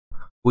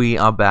we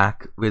are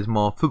back with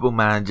more Football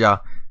Manager,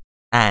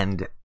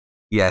 and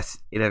yes,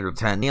 it has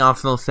returned. The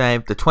Arsenal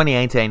save, the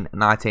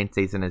 2018-19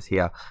 season is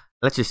here.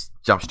 Let's just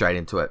jump straight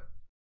into it.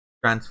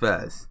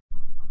 Transfers.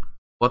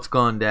 What's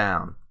gone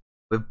down?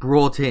 We've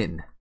brought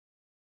in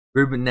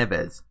Ruben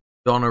Neves,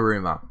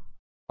 Donnarumma.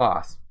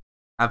 Class.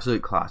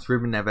 Absolute class.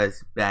 Ruben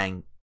Neves,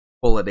 bang.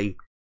 Quality.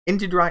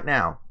 Injured right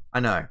now. I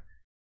know.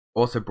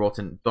 Also brought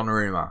in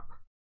Donnarumma.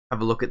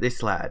 Have a look at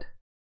this lad.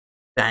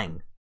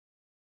 Bang.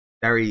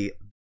 Very,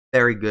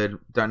 very good.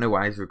 Don't know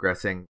why he's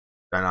regressing.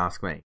 Don't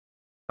ask me.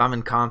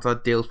 Simon Carter,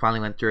 deals finally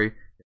went through.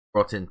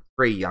 Brought in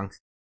 3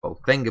 youngsters. Well,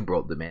 Wenger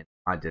brought them in.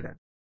 I didn't.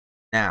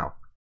 Now,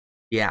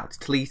 yeah, it's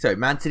Tolisso.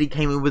 Man City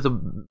came in with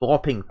a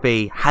whopping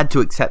fee. Had to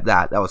accept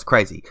that. That was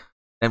crazy.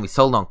 Then we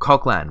sold on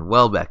Coquelin,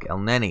 Welbeck, El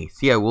Neni,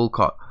 Theo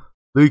Walcott,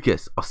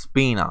 Lucas,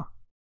 Ospina.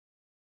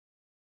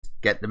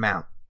 Get them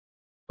out.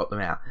 Got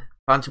them out.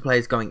 Bunch of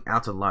players going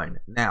out on loan.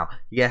 Now,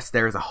 yes,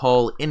 there is a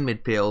hole in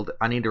midfield.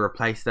 I need to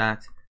replace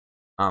that.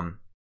 Under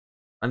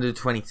the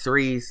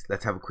 23s,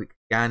 let's have a quick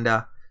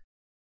gander.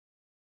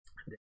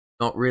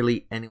 Not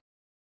really anyone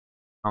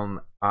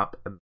come up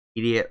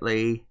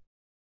immediately.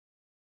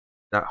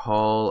 That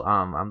hole,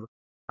 I'm looking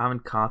at Simon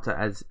Carter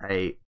as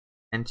a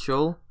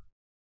potential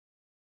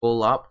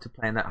all up to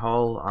play in that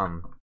hole.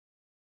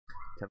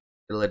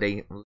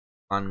 Ability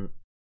on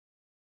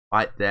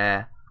right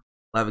there.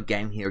 We'll have a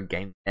game here, a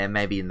game there,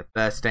 maybe in the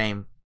first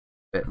game.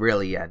 But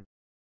really, yeah,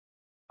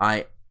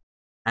 I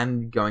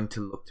am going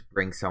to look to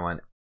bring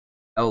someone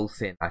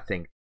else in, I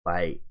think, to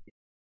play.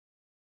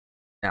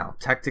 Now,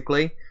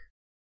 tactically,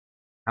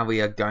 how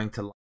we are going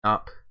to line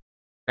up.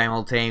 Same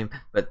old team,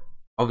 but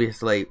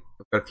obviously,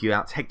 we've got a few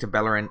outs. Hector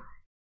Bellerin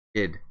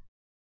did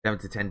 7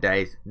 to 10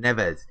 days.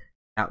 Neves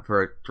out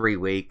for 3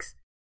 weeks.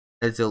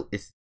 Ozil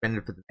is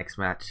suspended for the next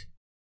match.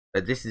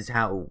 So this is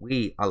how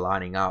we are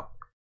lining up.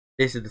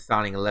 This is the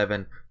starting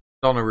 11.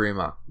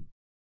 Donnarumma,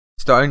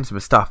 Stones,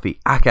 Mustafi,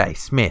 Ake,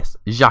 Smith,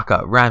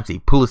 Xhaka, Ramsey,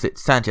 Pulisic,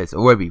 Sanchez,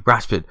 Iwobi,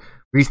 Rashford,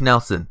 Reece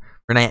Nelson,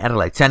 Rene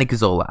Adelaide, Santi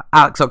Cazorla,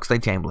 Alex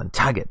Oxlade-Chamberlain,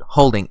 Taggart,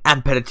 Holding,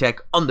 and Petr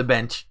on the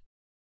bench.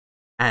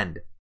 And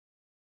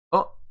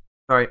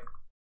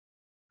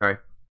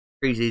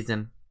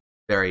preseason,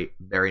 very,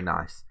 very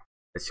nice.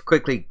 Let's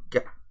quickly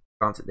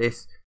glance at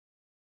this.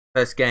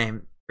 First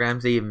game,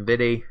 Ramsey and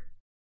Vidi.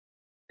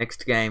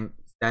 Next game,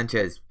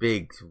 Sanchez,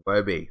 Biggs,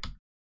 Iwobi.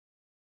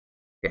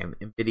 Game,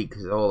 Vidi,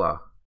 Cazorla,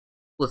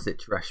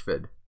 Pulisic,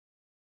 Rashford.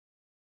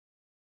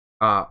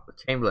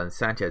 Chamberlain,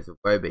 Sanchez,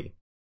 Iwobi.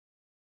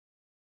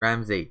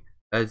 Ramsey,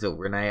 Ozil,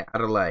 Rene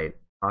Adelaide,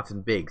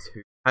 Martin Biggs,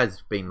 who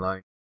has been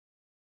loaned.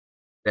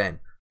 Then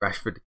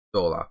Rashford,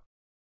 Cazorla.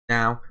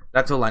 Now,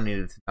 that's all I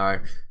needed to know.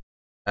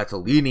 That's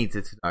all you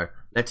needed to know.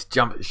 Let's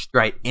jump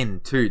straight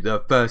into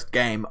the first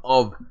game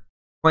of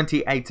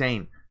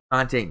 2018-19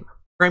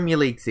 Premier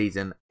League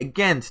season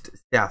against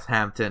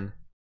Southampton.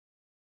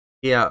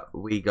 Here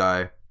we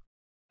go.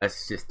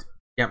 Let's just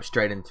jump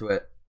straight into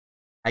it.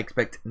 I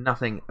expect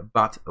nothing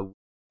but a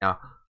winner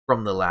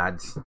from the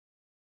lads.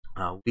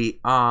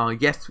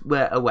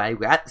 We're away.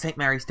 We're at St.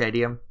 Mary's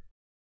Stadium.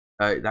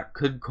 So that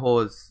could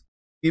cause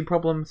a few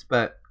problems,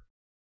 but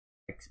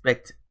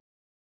expect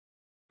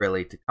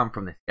really to come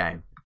from this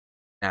game.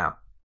 Now,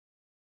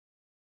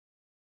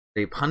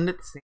 the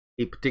pundits seem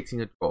to be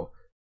predicting a draw.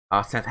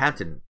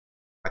 Southampton,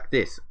 like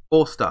this: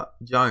 Forster,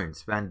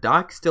 Jones, Van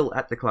Dijk still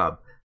at the club,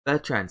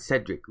 Bertrand,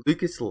 Cedric,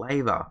 Lucas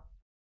Leiva,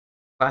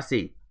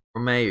 Classy,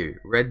 Romeu,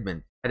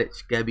 Redmond, Tadic,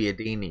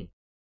 Gabbiadini.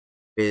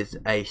 There's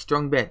a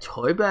strong bench.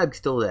 Højbjerg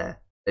still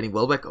there. Danny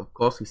Welbeck, of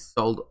course, we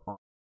sold on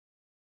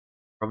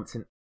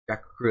Robinson,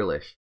 Jack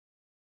Grealish.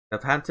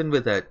 Southampton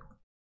with a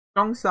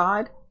strong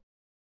side.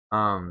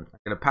 I'm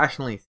going to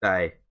passionately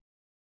say,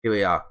 here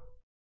we are,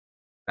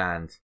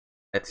 fans.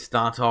 Let's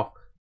start off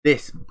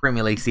this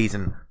Premier League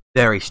season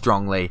very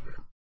strongly.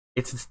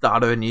 It's the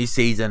start of a new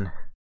season.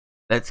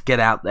 Let's get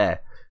out there.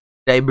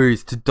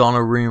 Debuts to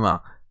Donnarumma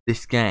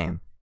this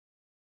game.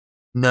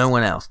 No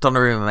one else.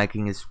 Donnarumma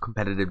making his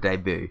competitive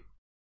debut.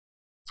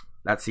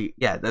 That's the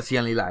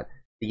only lad.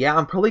 Yeah,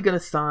 I'm probably going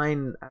to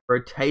sign a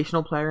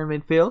rotational player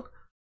in midfield.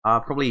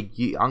 Probably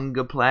a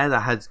younger player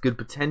that has good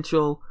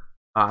potential.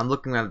 I'm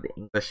looking at the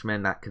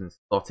Englishman that can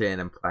slot in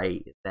and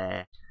play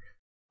there.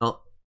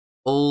 Not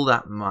all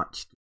that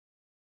much.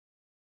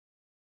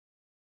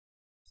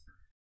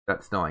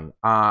 That's annoying.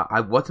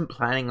 I wasn't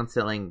planning on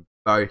selling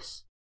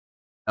both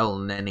El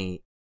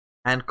Neni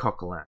and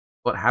Coquelin.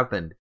 What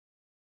happened?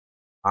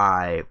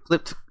 I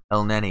flipped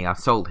El Neni. I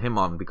sold him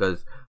on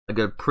because I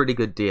got a pretty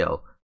good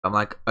deal. I'm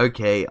like,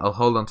 okay, I'll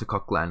hold on to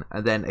Coquelin.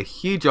 And then a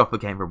huge offer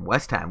came from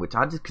West Ham, which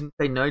I just couldn't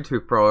say no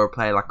to for a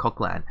player like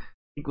Coquelin.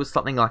 I think it was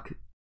something like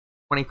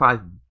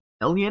 25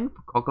 million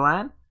for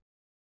Coquelin.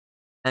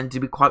 And to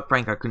be quite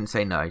frank, I couldn't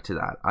say no to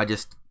that. I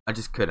just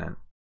couldn't.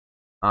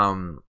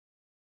 Part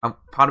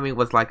of me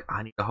was like,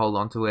 I need to hold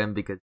on to him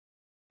because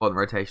he's an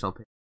rotational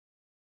pick.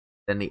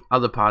 Then the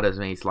other part of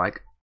me is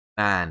like,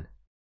 man,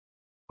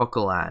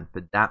 Coquelin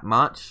for that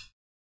much?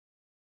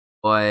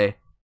 Boy,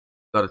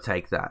 gotta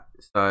take that.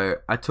 So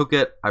I took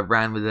it, I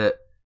ran with it,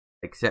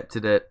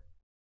 accepted it,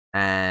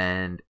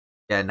 And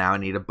yeah, now I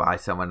need to buy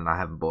someone, and I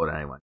haven't bought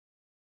anyone.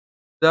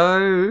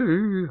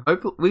 So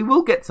hopefully we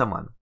will get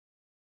someone.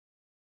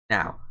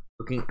 Now,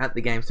 looking at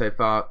the game so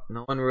far,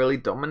 no one really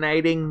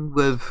dominating.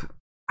 We've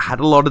had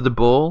a lot of the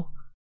ball.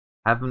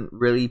 Haven't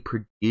really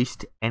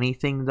produced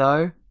anything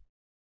though.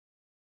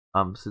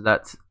 So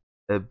that's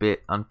a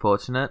bit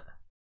unfortunate.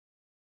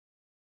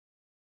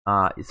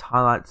 It's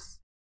highlights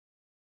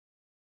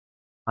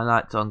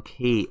on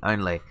key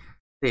only.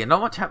 So yeah,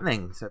 not much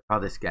happening so far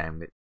this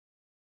game.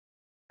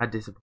 I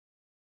disappointed.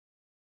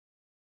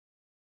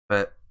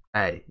 But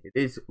hey, it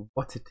is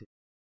what it is.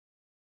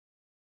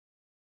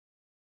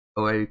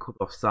 Away we called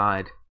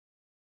offside.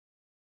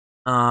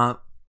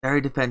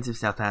 Very defensive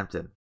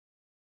Southampton.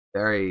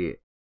 Very,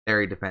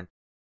 very defensive.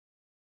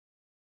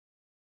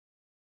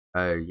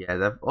 Oh yeah,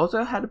 they've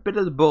also had a bit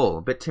of the ball,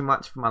 a bit too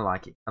much for my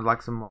liking. I'd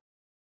like some more.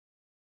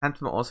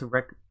 Southampton also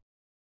wrecked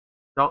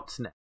shots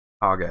net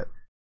target.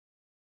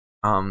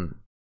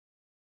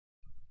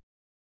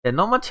 Yeah,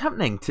 not much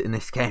happening in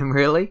this game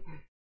really.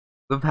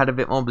 We've had a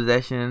bit more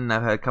possession.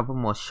 They've had a couple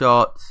more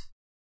shots.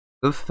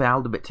 We've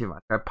fouled a bit too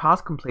much. Our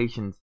pass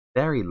completion's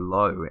very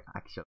low,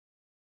 actually.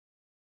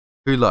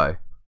 Too low.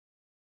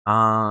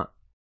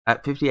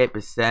 At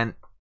 58%,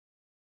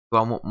 do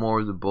I want more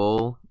of the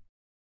ball?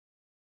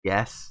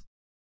 Yes.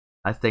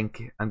 I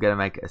think I'm gonna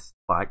make a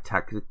slight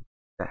tactic.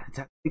 It's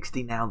at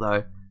 60 now,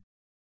 though.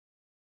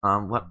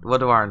 What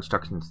do our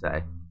instructions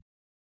say?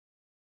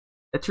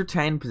 Let's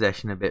retain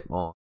possession a bit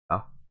more,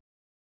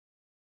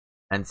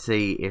 and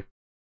see if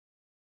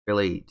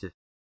really just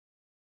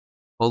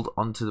hold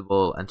onto the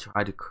ball and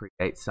try to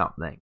create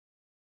something. I'm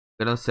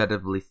gonna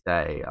assertively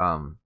say,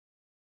 not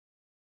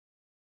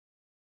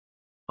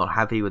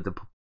happy with the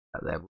performance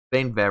out there. We've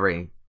been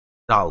very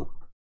dull.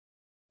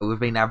 We've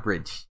been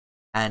average,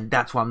 and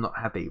that's why I'm not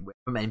happy. We've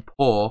been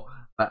poor,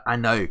 but I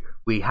know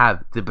we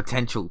have the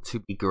potential to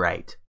be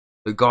great.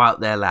 So go out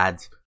there,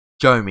 lads.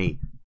 Show me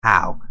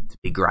how to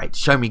be great.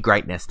 Show me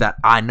greatness that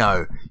I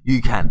know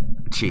you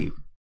can achieve.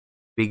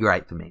 Be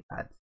great for me,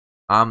 lads.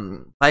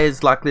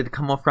 Players likely to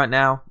come off right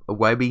now.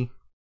 Awobi.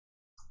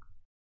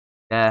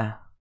 Yeah,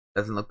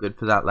 doesn't look good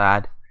for that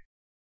lad.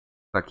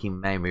 Looks like he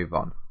may move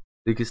on.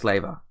 Lucas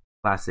Leiva.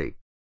 Classy.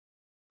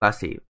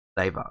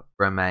 Leiva.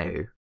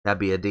 Romeo.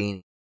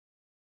 Tabiadini.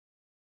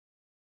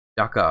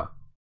 Jaka.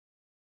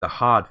 The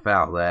hard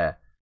foul there.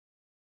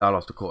 Start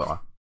off the quarter.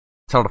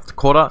 Start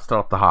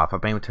off the half.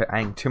 I've been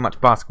playing too much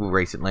basketball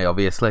recently,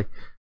 obviously.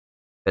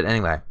 But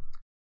anyway.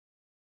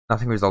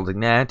 Nothing resulting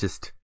there.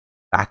 Just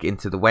back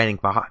into the waiting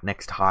for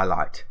next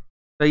highlight.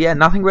 So yeah,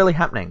 nothing really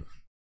happening.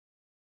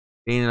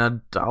 Been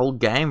a dull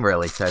game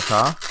really so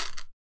far,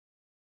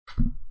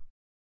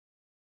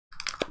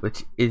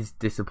 which is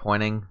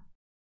disappointing.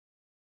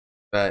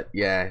 But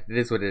yeah, it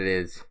is what it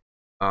is.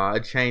 A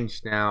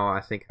change now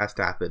I think has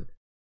to happen.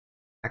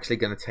 Actually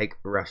going to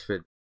take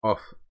Rashford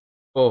off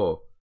for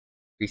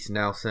Reece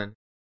Nelson.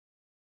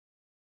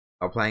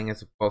 I'm playing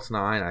as a false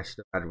 9. I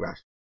should have had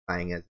Rashford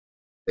playing as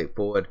a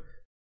forward.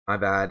 My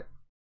bad.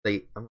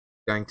 I'm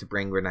going to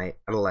bring Renee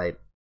Adelaide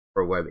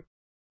for a Wobie.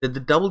 Did the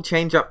double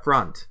change up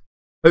front?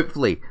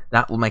 Hopefully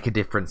that will make a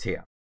difference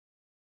here.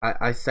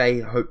 I say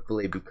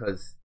hopefully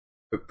because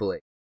hopefully.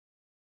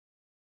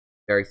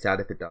 Very sad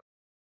if it does.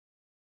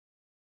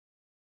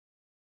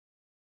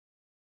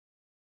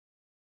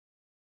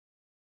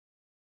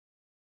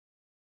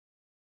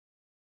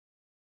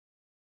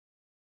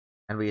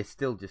 And we are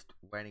still just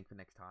waiting for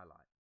next highlight.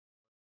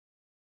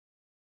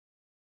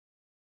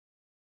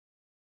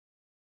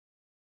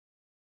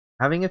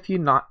 Having a few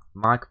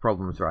mic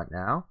problems right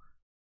now,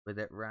 with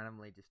it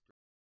randomly just.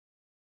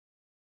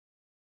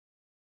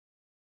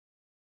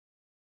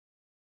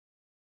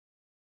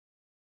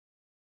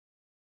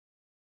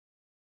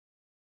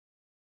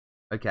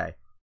 Okay.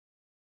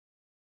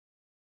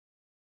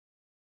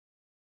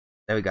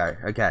 There we go.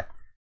 Okay.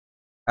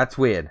 That's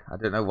weird. I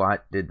don't know why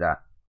it did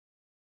that.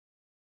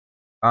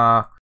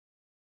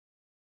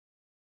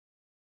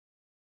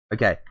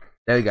 Okay.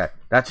 There we go.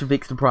 That should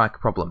fix the mic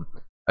problem.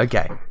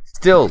 Okay.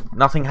 Still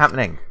nothing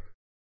happening.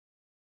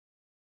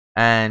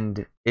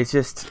 And it's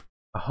just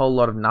a whole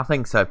lot of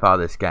nothing so far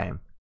this game.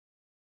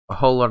 A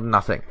whole lot of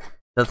nothing.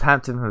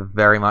 Southampton have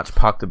very much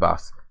parked the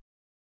bus.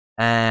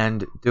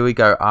 And do we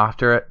go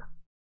after it?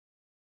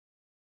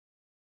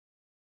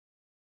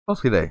 Of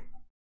course we do.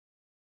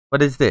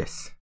 What is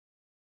this?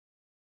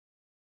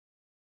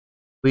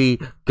 We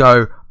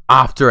go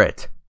after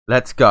it.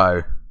 Let's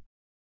go.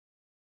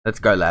 Let's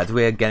go, lads.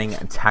 We are getting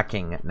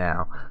attacking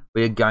now.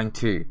 We are going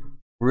to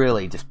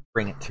really just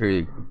bring it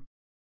to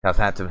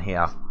Southampton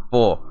here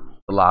for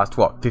the last,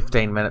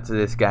 15 minutes of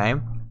this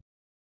game.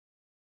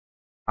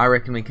 I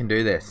reckon we can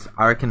do this.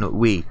 I reckon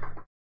we,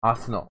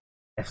 Arsenal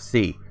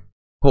FC,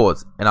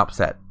 cause an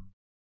upset.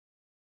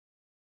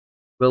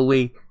 Will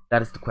we?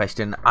 That is the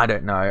question. I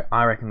don't know.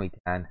 I reckon we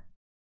can.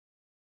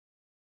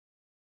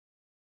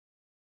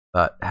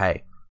 But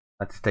hey,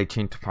 let's stay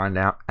tuned to find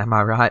out. Am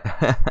I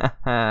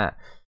right?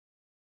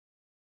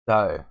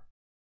 So,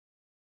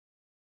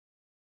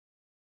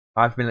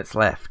 5 minutes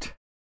left.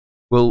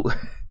 Will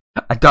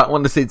I don't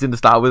want the season to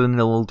start with a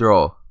 0-0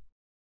 draw.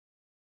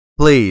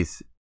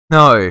 Please.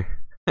 No.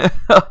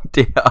 Oh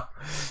dear.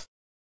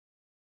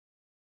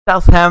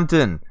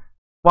 Southampton.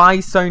 Why are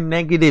you so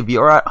negative?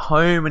 You're at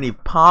home and you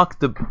parked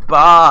the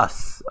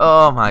bus.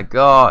 Oh my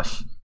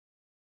gosh.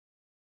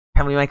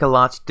 Can we make a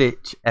last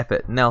ditch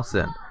effort?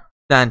 Nelson.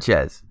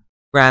 Sanchez.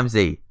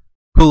 Ramsey.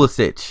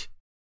 Pulisic.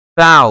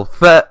 Foul.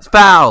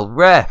 Foul.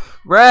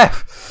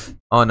 Ref.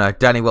 Oh no,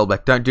 Danny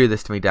Welbeck. Don't do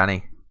this to me,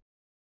 Danny.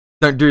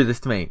 Don't do this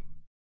to me.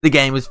 The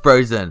game is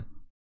frozen.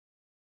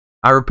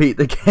 I repeat,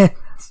 the game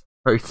is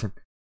frozen.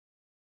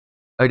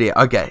 Oh dear.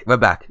 Okay, we're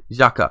back.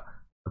 Xhaka.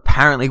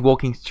 Apparently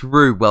walking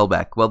through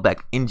Welbeck.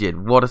 Welbeck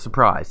injured. What a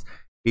surprise.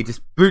 He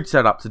just boots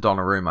that up to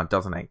Donnarumma,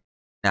 doesn't he?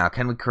 Now,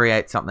 can we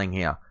create something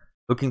here?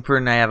 Looking for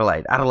an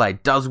Adelaide.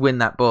 Adelaide does win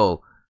that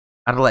ball.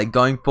 Adelaide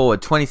going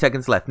forward. 20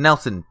 seconds left.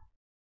 Nelson,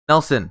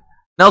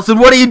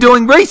 what are you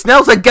doing, Reece?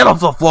 Nelson, get off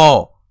the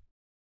floor!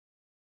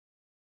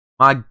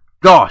 My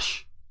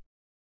gosh.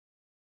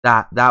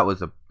 That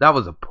was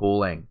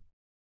appalling.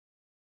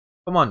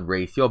 Come on,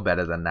 Reece, you're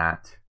better than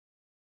that.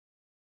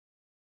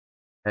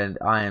 And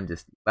I am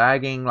just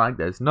lagging like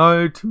there's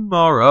no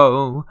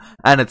tomorrow.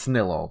 And it's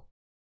 0-0.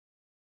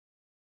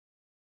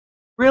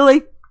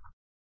 Really?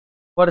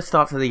 What a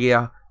start to the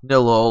year.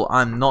 0-0.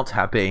 I'm not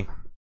happy.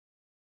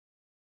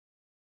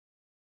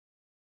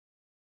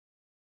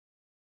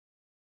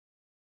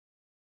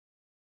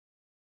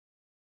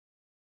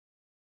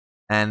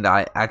 And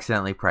I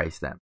accidentally praised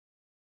them.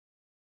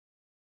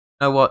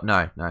 You know what?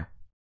 No.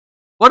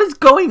 What is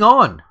going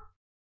on?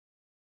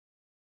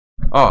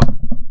 Oh.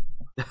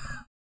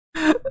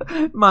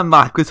 My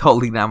mic was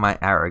holding down my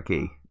arrow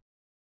key.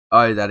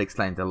 Oh, that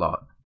explains a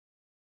lot.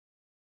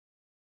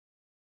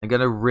 I'm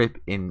gonna rip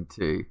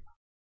into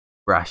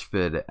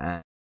Rashford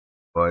and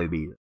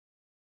Bobby.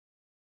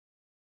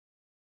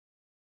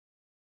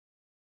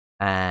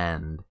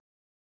 And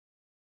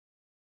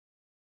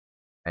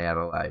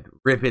Adelaide.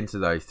 Rip into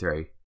those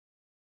three.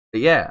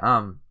 But yeah,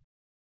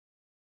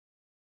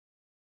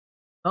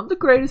 not the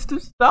greatest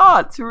of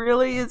starts,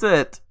 really, is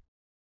it?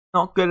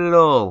 Not good at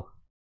all.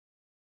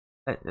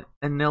 A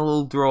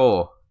 0-0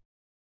 draw.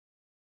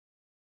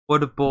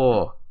 What a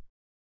bore.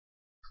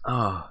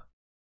 Oh,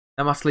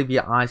 that must leave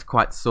your eyes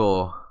quite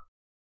sore.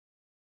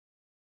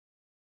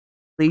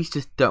 Please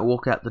just don't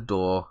walk out the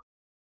door.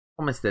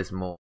 Promise there's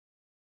more.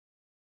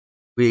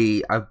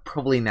 We are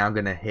probably now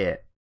going to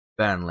hit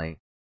Burnley.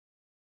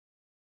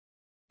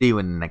 See you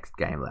in the next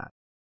game, lad.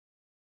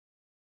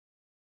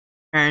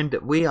 And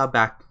we are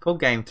back for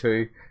game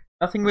 2.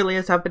 Nothing really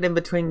has happened in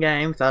between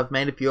games. I've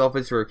made a few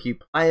offers for a few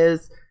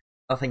players.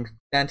 Nothing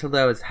substantial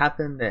though has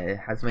happened.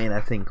 There hasn't been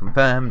anything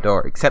confirmed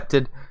or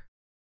accepted.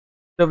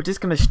 So we're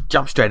just going to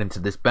jump straight into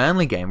this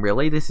Burnley game,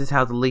 really. This is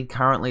how the league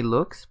currently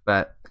looks.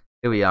 But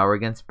here we are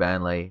against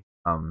Burnley.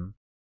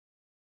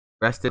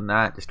 Rested in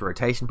that. Just a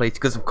rotation, please.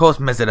 Because of course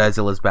Mesut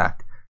Ozil is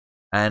back.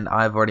 And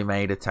I've already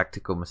made a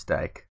tactical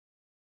mistake.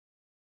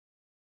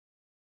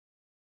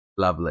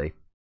 Lovely.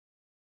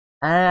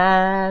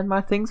 And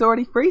my thing's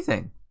already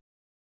freezing.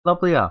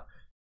 Lovelier.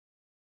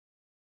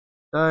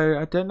 So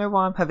I don't know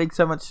why I'm having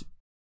so much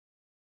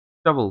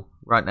trouble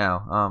right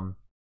now.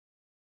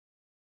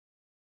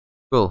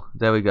 Cool,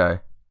 there we go.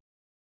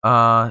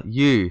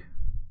 You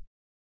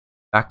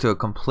back to a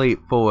complete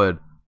forward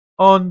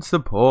on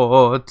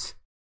support.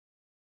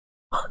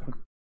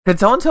 Can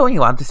someone tell me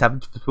why this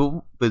happens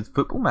with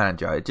Football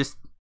Manager? It just,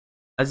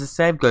 as the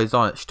save goes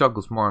on, it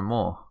struggles more and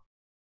more.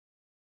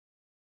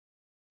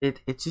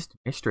 It's just a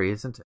mystery,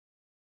 isn't it?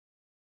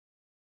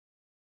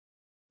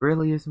 It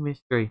really is a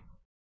mystery.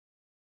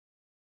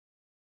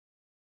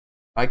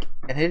 Like,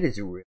 and it is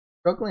really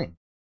struggling.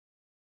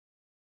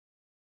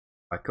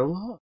 Like a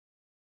lot.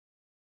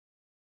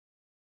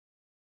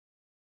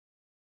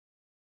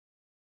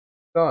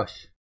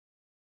 Gosh.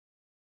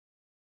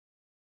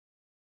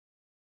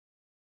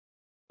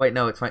 Wait,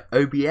 no, it's my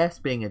OBS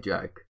being a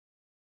joke.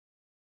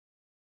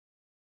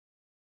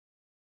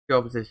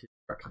 Job position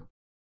instruction.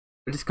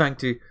 We're just going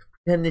to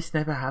pretend this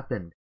never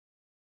happened.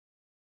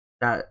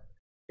 That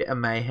bit of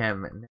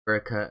mayhem never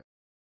occurred.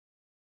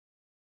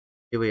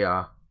 Here we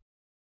are.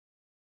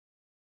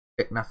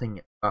 Get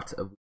nothing but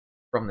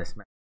from this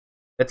match.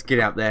 Let's get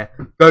out there.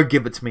 Go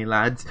give it to me,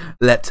 lads.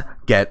 Let's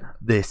get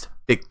this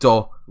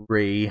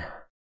victory.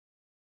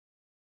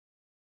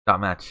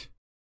 Start match.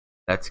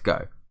 Let's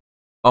go.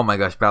 Oh my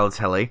gosh,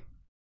 Balotelli.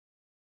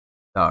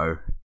 No.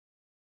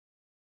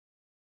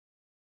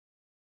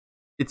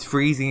 It's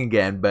freezing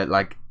again, but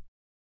like,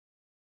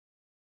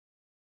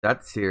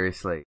 that's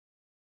seriously.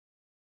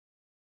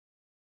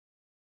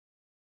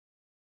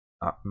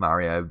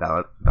 Mario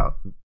Ballot.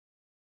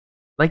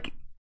 Like,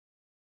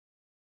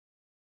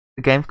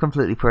 the game's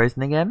completely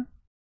frozen again.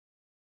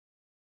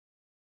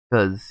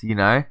 Because, you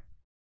know,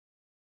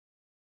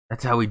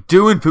 that's how we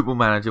do in Football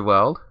Manager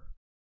world.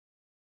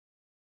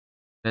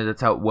 You know,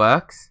 that's how it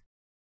works.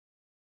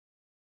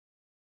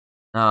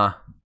 Slightly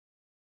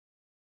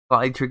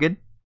triggered.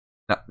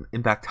 No,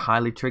 in fact,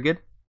 highly triggered.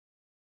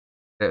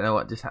 Don't know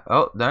what just happened.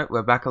 Oh, no,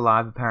 we're back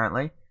alive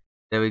apparently.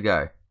 There we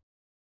go.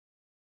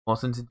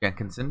 Mawson to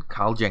Jenkinson.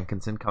 Carl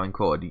Jenkinson coming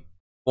forward.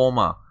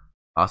 Former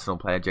Arsenal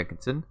player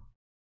Jenkinson.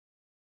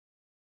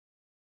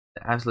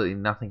 Absolutely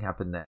nothing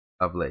happened there.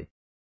 Lovely.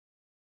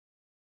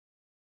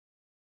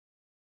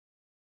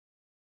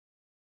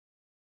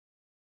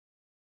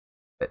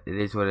 But it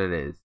is what it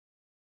is.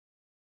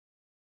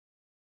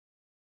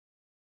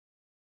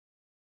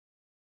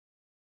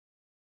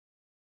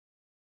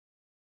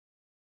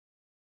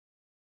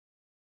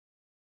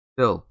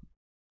 Still,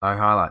 no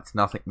highlights.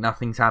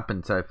 Nothing's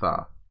happened so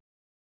far.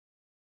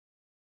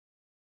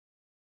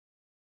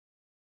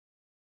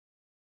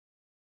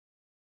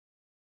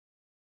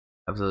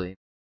 Absolutely.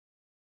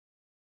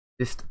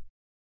 Just,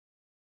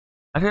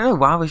 I don't know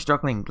why we're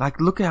struggling. Like,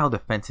 look at how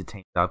defensive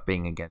teams are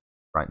being against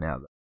right now.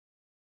 Though.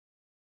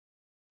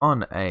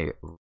 On a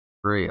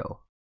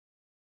reel.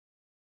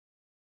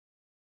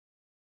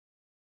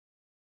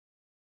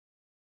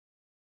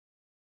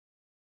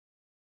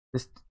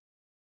 Just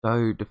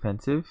so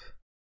defensive.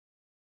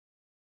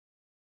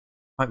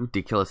 Quite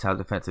ridiculous how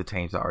defensive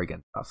teams are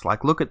against us.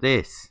 Like, look at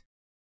this.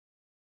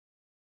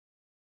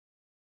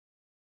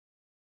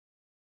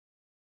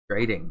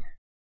 Frustrating.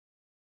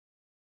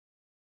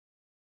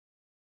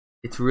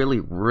 It's really,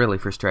 really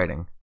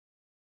frustrating.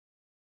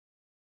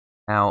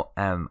 How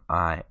am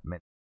I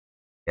meant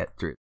to get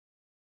through?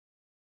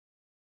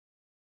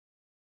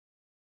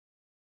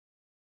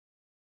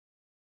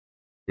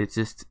 It's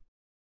just,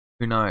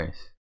 who knows?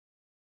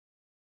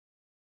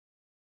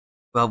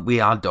 Well, we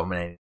are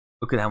dominating.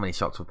 Look at how many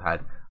shots we've had.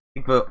 I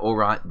think we're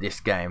alright this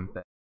game,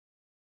 but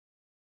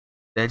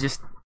they're just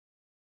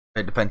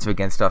very defensive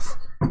against us.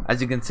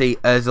 As you can see,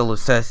 Ozil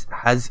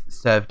has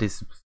served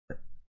his.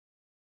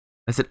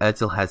 I said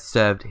Ozil has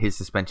served his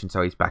suspension,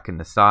 so he's back in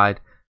the side.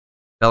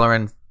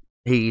 Bellerin,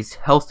 he's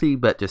healthy,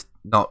 but just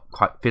not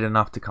quite fit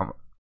enough to come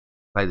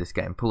play this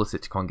game.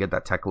 Pulisic can't get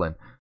that tackle in.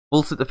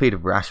 Balls at the feet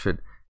of Rashford.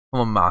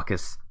 Come on,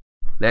 Marcus.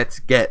 Let's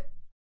get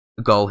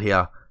a goal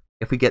here.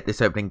 If we get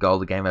this opening goal,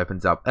 the game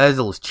opens up.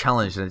 Ozil is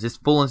challenged and it's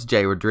just fallen to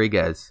Jay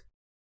Rodriguez.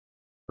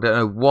 I don't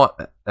know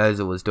what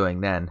Ozil was doing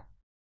then.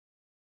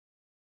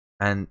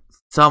 And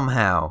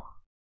somehow...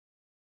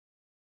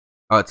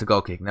 Oh, it's a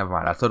goal kick. Never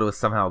mind. I thought it was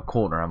somehow a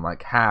corner. I'm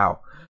like, how?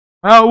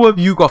 How have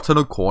you gotten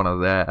a corner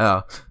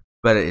there?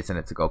 But it isn't.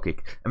 It's a goal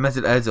kick. And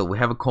Mesut Ozil, we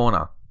have a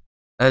corner.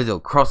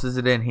 Ozil crosses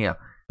it in here.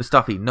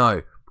 Mustafi,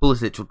 no.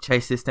 Pulisic will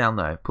chase this down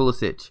though.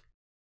 Pulisic.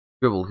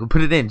 Dribble. He'll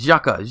put it in.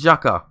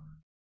 Xhaka.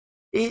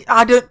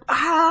 I don't...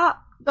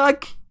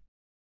 like...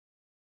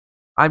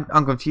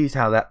 I'm confused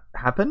how that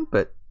happened,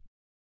 but...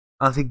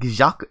 I think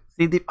Xhaka...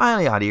 See, the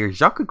only idea is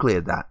Xhaka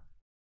cleared that.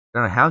 I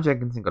don't know how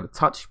Jenkinson got a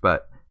touch,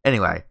 but...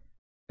 Anyway...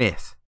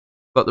 Miss.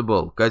 Got the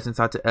ball. Goes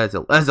inside to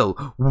Ozil.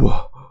 Ozil.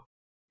 Whoa.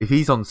 If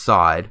he's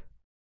onside.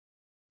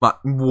 But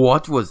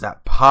what was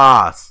that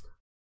pass?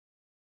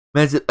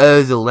 Mesut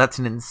Ozil. That's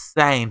an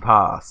insane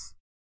pass.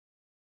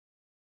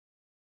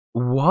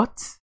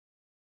 What?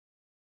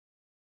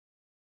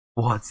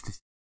 What's this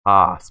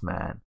pass,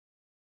 man?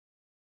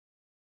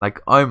 Like,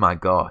 oh my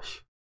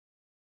gosh.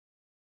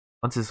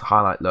 Once this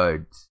highlight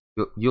loads,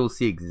 you'll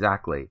see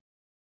exactly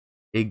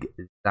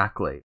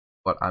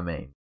what I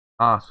mean.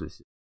 Pass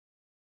was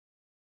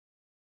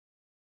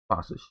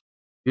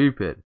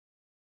stupid.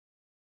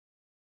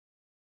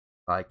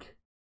 Like,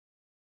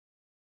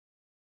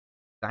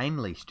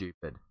 insanely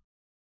stupid.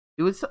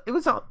 It was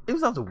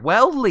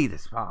otherworldly,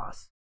 this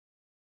pass.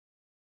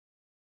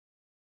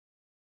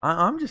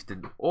 I'm just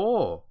in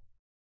awe.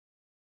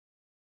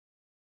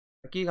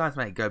 Like, you guys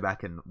may go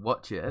back and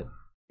watch it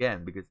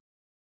again because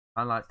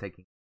highlights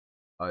taking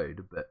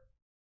load, but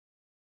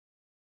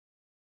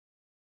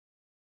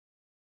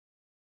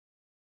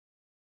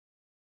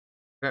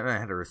I don't know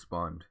how to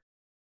respond.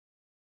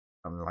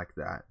 Something like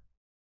that.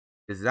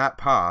 Because that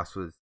pass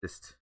was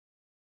just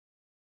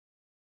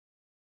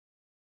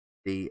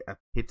the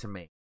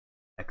epitome of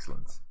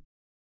excellence.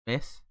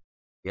 Miss.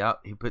 Yep,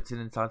 he puts it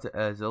inside to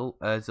Ozil.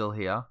 Ozil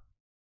here.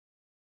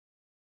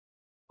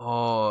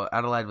 Oh,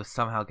 Adelaide was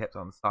somehow kept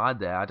on side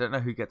there. I don't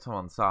know who gets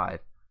on side.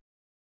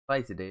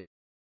 Place it is.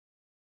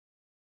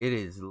 It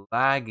is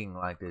lagging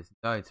like there's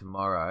no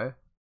tomorrow.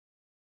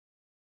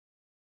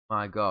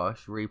 My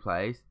gosh,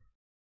 replays.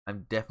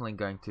 I'm definitely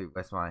going to...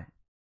 Where's my...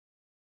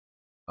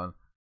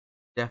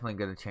 Definitely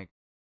going to change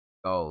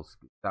goals.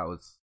 That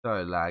was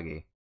so laggy.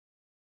 In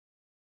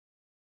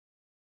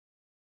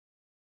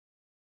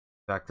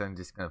fact, I'm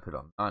just going to put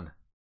on none.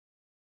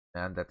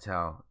 And that's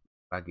how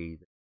laggy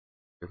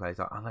the replays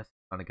are. Unless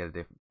I'm going to get a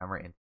different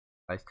camera in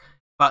place.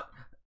 But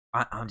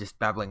I'm just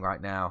babbling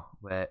right now.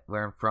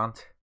 We're in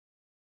front.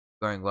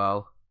 Going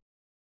well.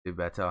 Do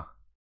better.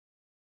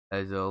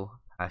 Ozil,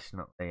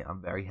 passionately.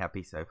 I'm very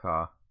happy so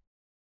far.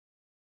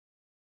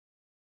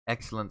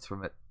 Excellence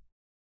from it.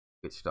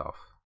 Switched off.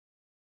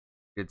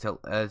 You can tell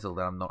Ozil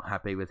that I'm not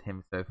happy with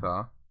him so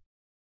far.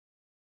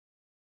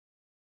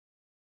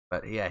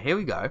 But yeah, here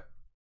we go.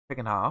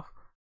 Second half.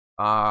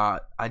 I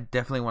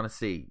definitely want to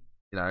see,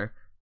 you know, a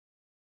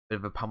bit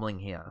of a pummeling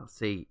here.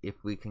 See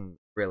if we can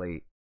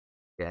really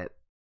get,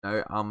 you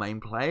know, our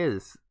main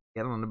players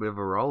get on a bit of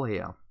a roll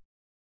here.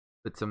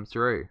 Put some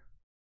through.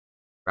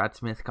 Brad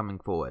Smith coming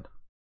forward.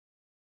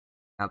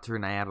 Out to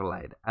Renee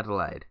Adelaide.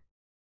 Adelaide.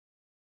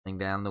 Coming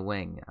down the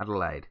wing.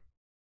 Adelaide.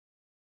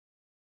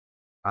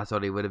 I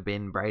thought he would have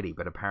been Brady,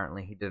 but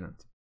apparently he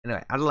didn't.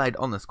 Anyway, Adelaide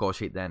on the score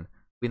sheet then.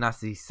 Be nice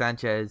to see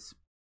Sanchez,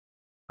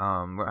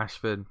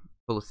 Rashford,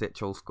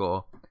 Pulisic all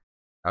score.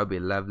 That would be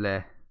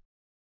lovely.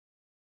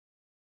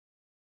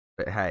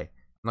 But hey, I'm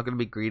not going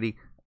to be greedy.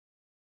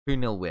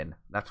 2-0 win.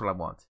 That's what I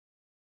want.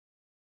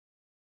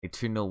 A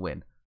 2-0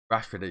 win.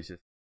 Rashford is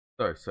just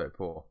so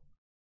poor.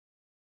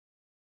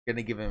 Going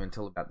to give him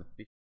until about the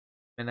 50th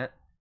minute.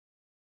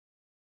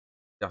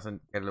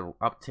 Doesn't get a little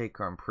uptick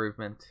or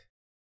improvement.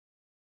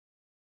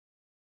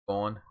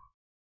 Gone.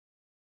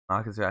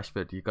 Marcus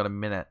Rashford, you've got a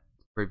minute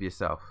to prove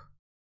yourself.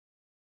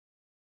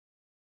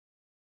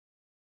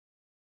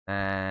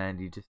 And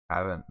you just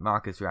haven't.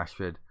 Marcus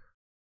Rashford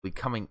will be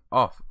coming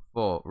off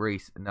for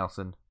Reece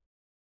Nelson.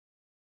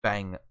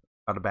 Bang,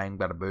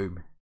 bada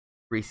boom.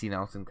 Reece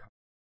Nelson,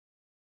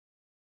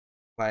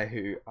 player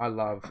who I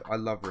love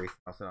Reece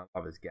Nelson. I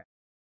love his game.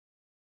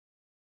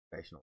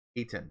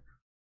 Eaton,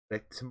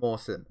 to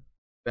Mawson.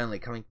 Burnley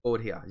coming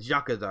forward here.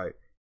 Xhaka though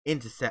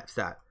intercepts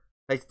that.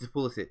 Plays to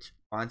Pulisic.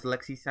 Finds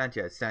Alexis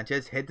Sanchez.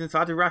 Sanchez heads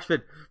inside to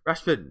Rashford.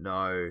 Rashford,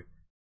 no.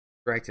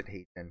 Great at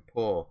Heaton.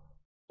 Poor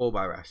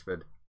by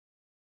Rashford.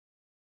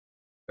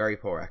 Very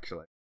poor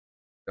actually.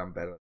 Done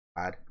better than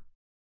bad.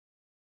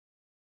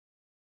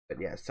 But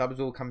yeah, subs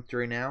will come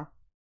through now.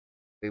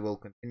 We will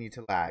continue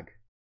to lag.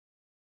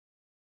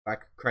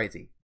 Like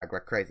crazy.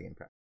 Like crazy in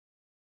fact.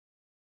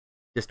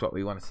 Just what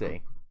we want to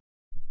see.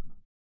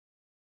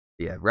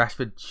 Yeah,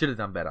 Rashford should have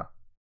done better.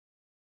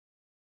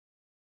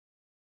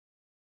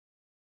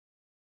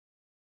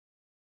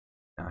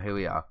 Now here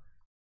we are.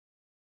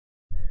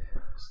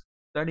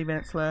 30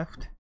 minutes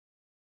left.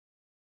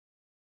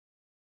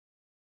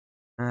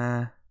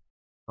 I'll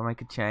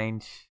make a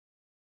change.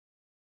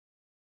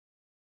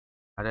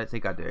 I don't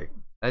think I do.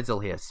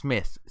 Ozil here.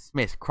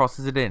 Smith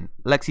crosses it in.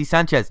 Alexis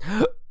Sanchez.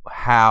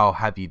 How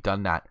have you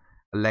done that?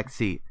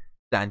 Alexis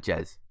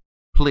Sanchez.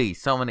 Please,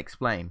 someone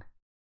explain.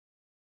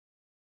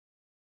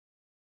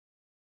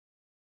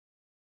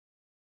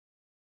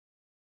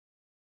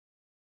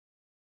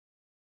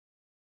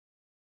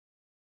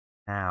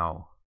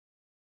 How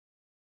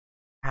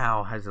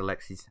has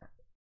Alexis...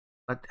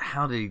 Like,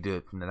 how did he do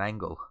it from that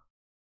angle?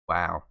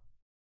 Wow.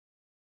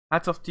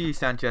 Hats off to you,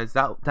 Sanchez.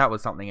 That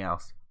was something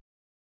else.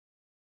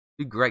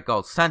 Two great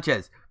goals.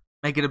 Sanchez,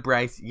 make it a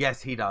brace.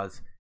 Yes, he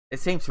does. It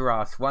seems for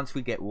us, once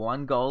we get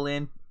one goal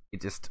in,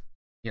 it just,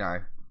 you know,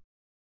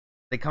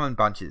 they come in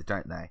bunches,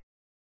 don't they?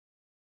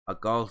 Our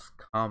goals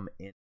come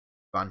in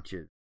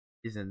bunches.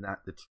 Isn't that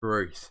the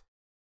truth?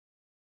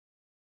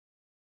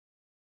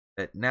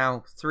 But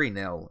now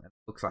 3-0. It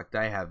looks like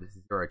they have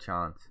zero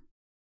chance.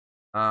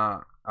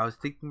 I was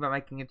thinking about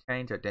making a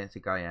change. I don't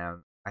think I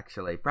am.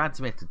 Actually, Brad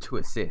Smith with 2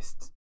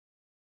 assists.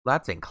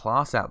 Lads in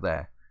class out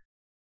there.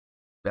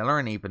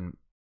 Bellerin even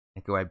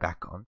make a way back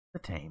on the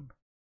team.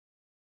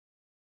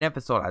 Never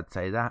thought I'd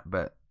say that,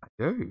 but I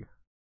do.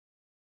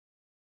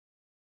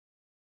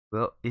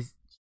 Well,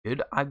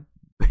 should I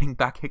bring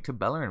back Hector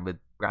Bellerin with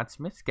Brad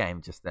Smith's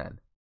game just then?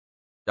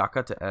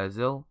 Xhaka to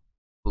Ozil.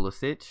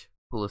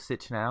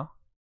 Pulisic now.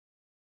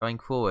 Going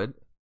forward.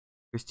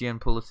 Christian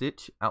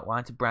Pulisic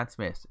outlined to Brad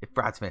Smith. If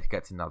Brad Smith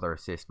gets another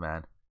assist,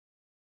 man.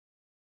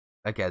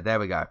 Okay, there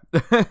we go.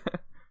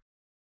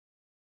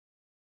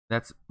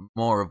 That's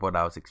more of what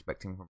I was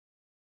expecting from.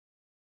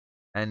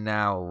 And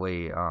now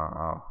we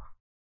are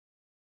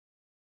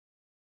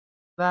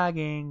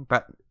lagging,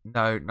 but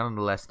no,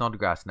 nonetheless,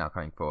 Snodgrass now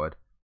coming forward.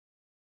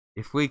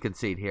 If we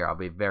concede here, I'll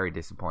be very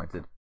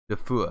disappointed.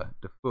 Defour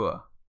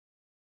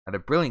had a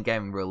brilliant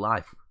game in real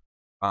life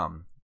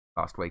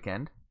last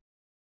weekend.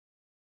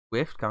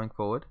 Swift coming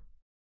forward.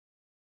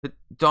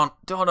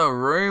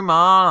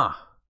 Donnarumma.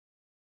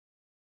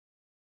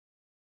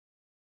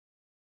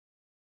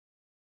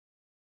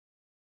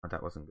 Oh,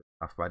 that wasn't good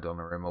enough by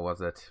Donnarumma, was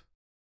it?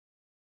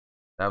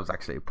 That was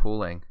actually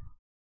appalling.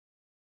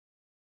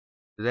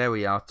 There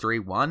we are,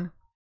 3-1.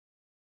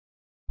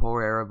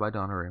 Poor error by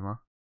Donnarumma.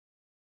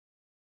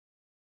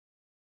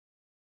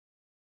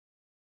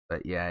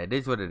 But yeah, it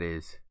is what it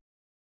is.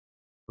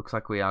 Looks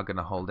like we are going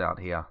to hold out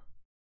here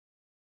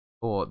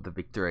for the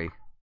victory.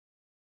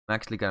 I'm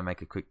actually going to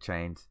make a quick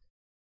change.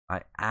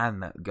 I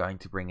am going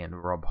to bring in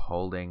Rob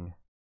Holding.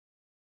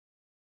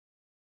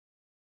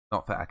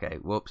 Not for Ake.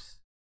 Whoops.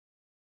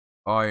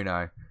 Oh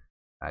no.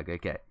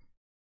 Okay.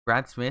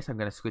 Brad Smith, I'm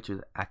going to switch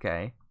with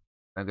Ake.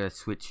 I'm going to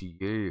switch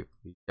you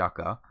with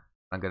Xhaka.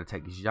 I'm going to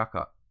take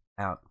Xhaka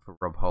out for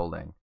Rob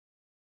Holding.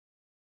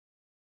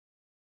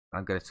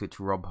 I'm going to switch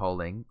Rob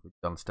Holding with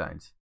John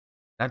Stones.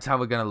 That's how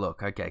we're going to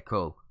look. Okay,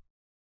 cool.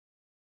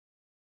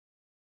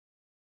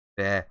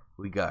 There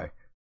we go.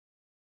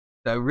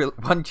 So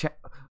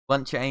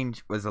one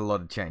change was a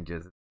lot of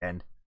changes at the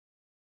end.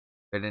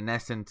 But in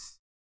essence,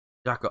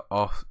 Xhaka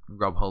off,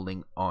 Rob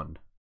Holding on.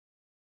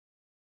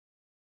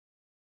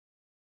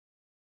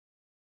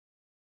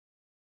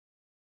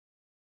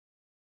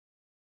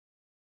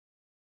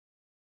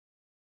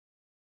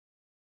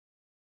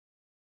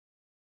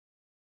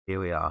 Here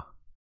we are.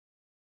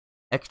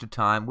 Extra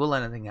time. Will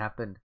anything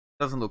happen?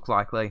 Doesn't look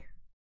likely.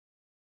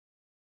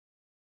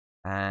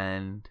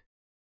 And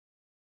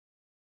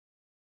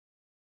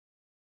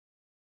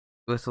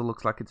whistle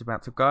looks like it's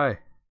about to go.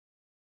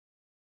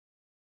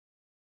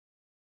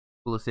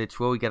 Pulisic,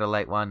 will we get a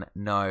late one?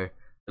 No.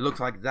 It looks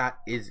like that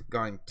is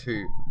going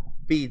to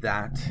be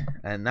that.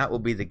 And that will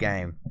be the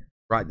game.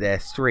 Right there.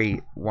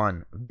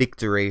 3-1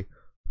 victory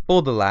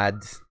for the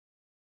lads.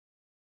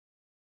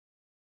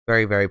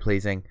 Very, very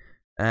pleasing.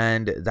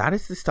 And that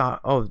is the start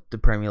of the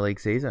Premier League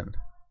season.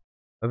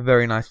 A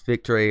very nice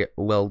victory.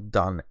 Well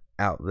done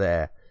out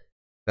there,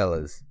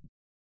 fellas.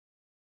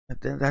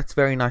 That's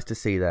very nice to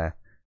see there.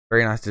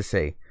 Very nice to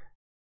see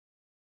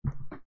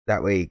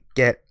that we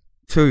get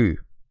 2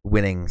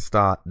 winning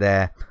start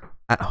there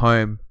at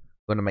home.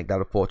 We're going to make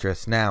that a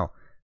fortress. Now,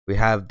 we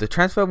have the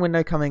transfer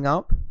window coming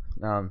up.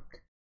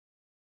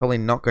 Probably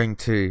not going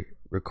to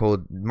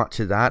record much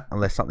of that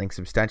unless something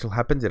substantial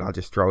happens, and I'll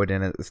just throw it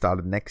in at the start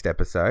of the next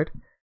episode.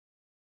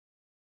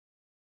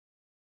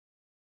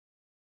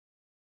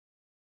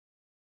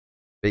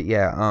 But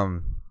yeah,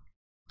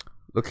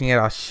 looking at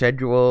our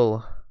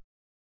schedule,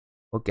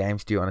 what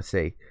games do you want to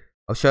see?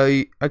 I'll show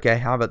you. Okay,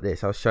 how about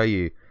this? I'll show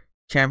you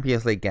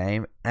Champions League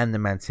game and the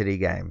Man City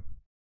game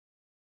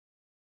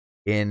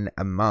in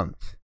a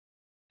month.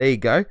 There you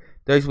go.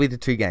 Those will be the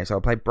 2 games. So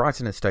I'll play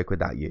Brighton and Stoke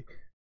without you.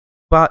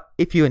 But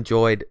if you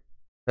enjoyed,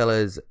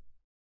 fellas,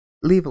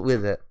 leave it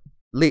with it.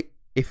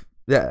 If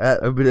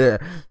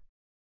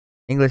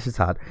English is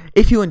hard.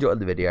 If you enjoyed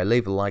the video,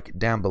 leave a like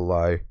down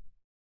below.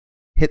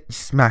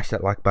 Smash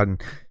that like button.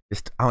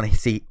 I want to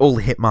see all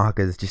the hit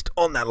markers just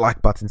on that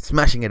like button,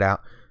 smashing it out,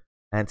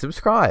 and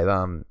subscribe.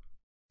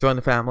 Join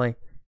the family.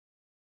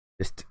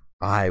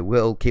 I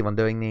will keep on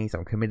doing these.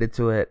 I'm committed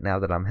to it now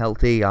that I'm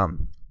healthy.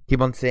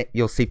 Keep on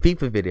you'll see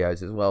FIFA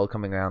videos as well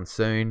coming around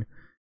soon.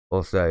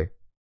 Also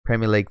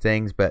Premier League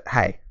things. But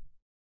hey,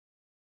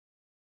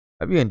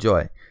 hope you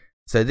enjoy.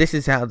 So this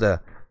is how the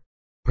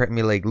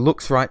Premier League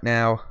looks right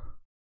now.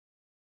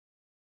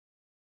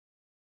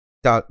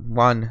 Start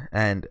 1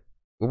 and.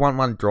 We won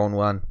 1, drawn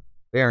 1.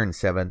 We're in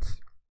 7th.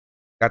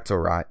 That's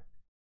alright.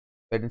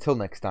 But until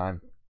next time,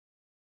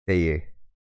 see you.